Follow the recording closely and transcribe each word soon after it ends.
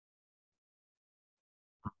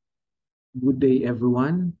Good day,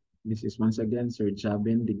 everyone. This is once again Sir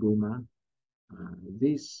Jabin Diguma.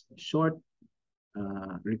 This short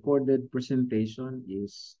recorded presentation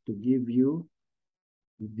is to give you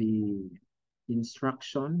the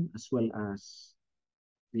instruction as well as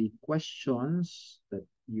the questions that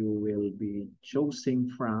you will be choosing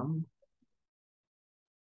from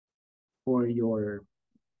for your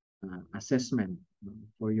assessment,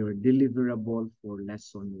 for your deliverable for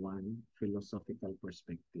Lesson 1, Philosophical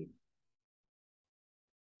Perspective.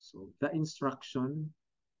 So the instruction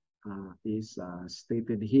is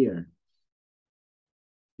stated here.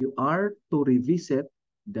 You are to revisit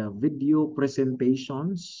the video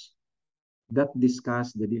presentations that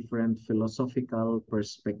discuss the different philosophical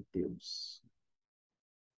perspectives.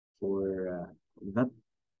 For that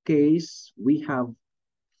case, we have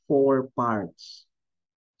 4 parts.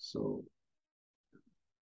 So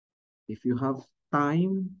if you have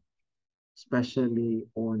time, especially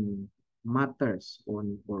on matters or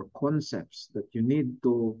concepts that you need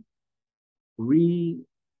to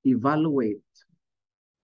re-evaluate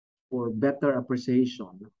for better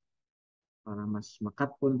appreciation, para mas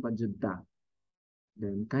makatpon pa jud ta,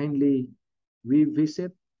 then kindly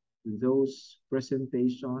revisit those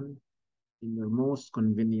presentation in your most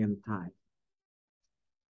convenient time.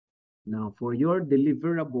 Now, for your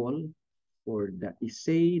deliverable, for the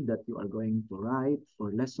essay that you are going to write for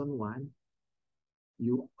lesson 1,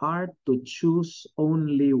 you are to choose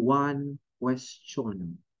only one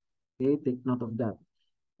question. Okay, take note of that.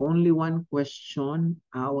 Only one question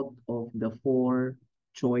out of the 4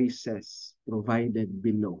 choices provided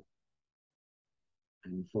below.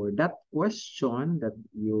 And for that question that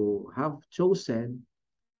you have chosen,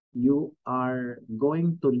 you are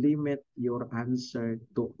going to limit your answer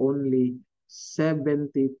to only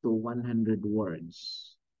 70 to 100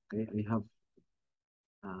 words. Okay,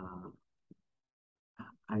 uh,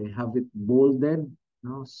 I have it bolded,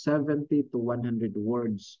 no, 70 to 100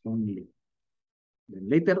 words only. Then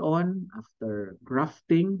later on, after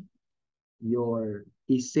crafting your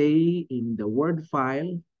essay in the Word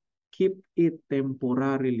file, keep it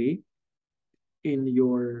temporarily in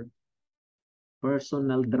your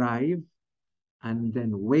personal drive and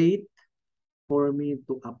then wait for me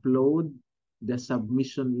to upload the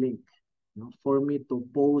submission link, for me to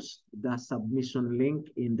post the submission link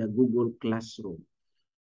in the Google Classroom.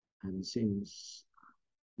 And since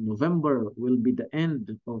November will be the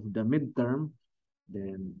end of the midterm,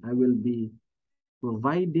 then I will be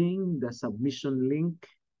providing the submission link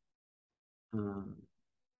uh,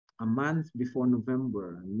 a month before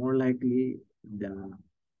November, more likely the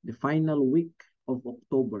final week of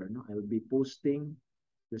October. No? I'll be posting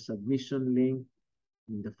the submission link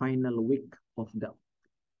in the final week of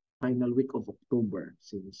October,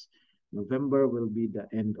 since November will be the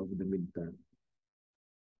end of the midterm.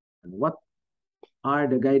 And what are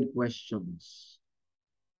the guide questions?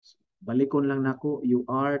 Balikon lang nako, you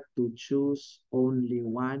are to choose only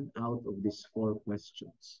one out of these 4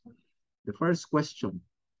 questions. The first question,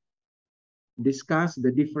 discuss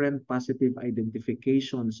the different positive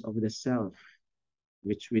identifications of the self,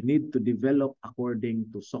 which we need to develop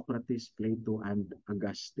according to Socrates, Plato, and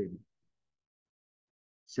Augustine.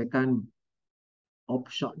 Second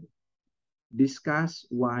option, discuss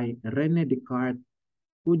why René Descartes'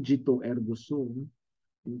 cogito ergo sum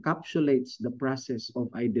encapsulates the process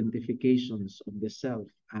of identifications of the self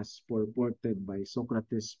as purported by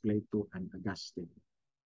Socrates, Plato, and Augustine.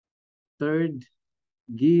 Third,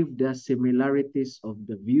 give the similarities of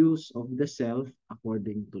the views of the self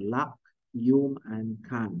according to Locke, Hume, and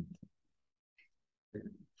Kant.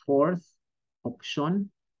 Fourth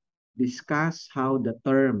option, discuss how the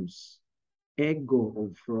terms ego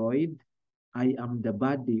of Freud, I am the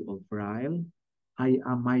body of Ryle, I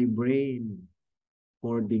am my brain,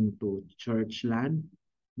 according to Churchland,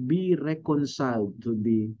 be reconciled to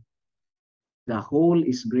the whole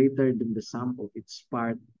is greater than the sum of its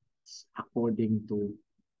parts, according to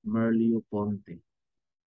Merleau-Ponty.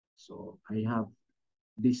 So I have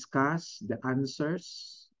discussed the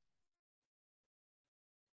answers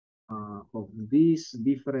of these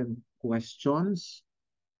different questions.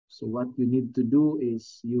 So what you need to do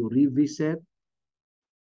is you revisit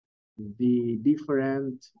the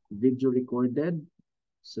different video recorded.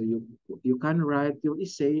 So you can write your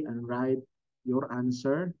essay and write your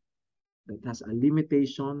answer that has a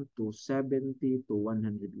limitation to 70 to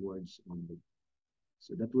 100 words only.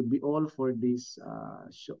 So that would be all for this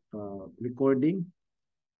recording.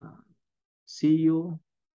 See you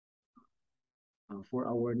for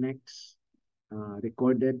our next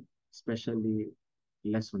recorded, especially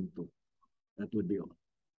lesson 2. That would be all.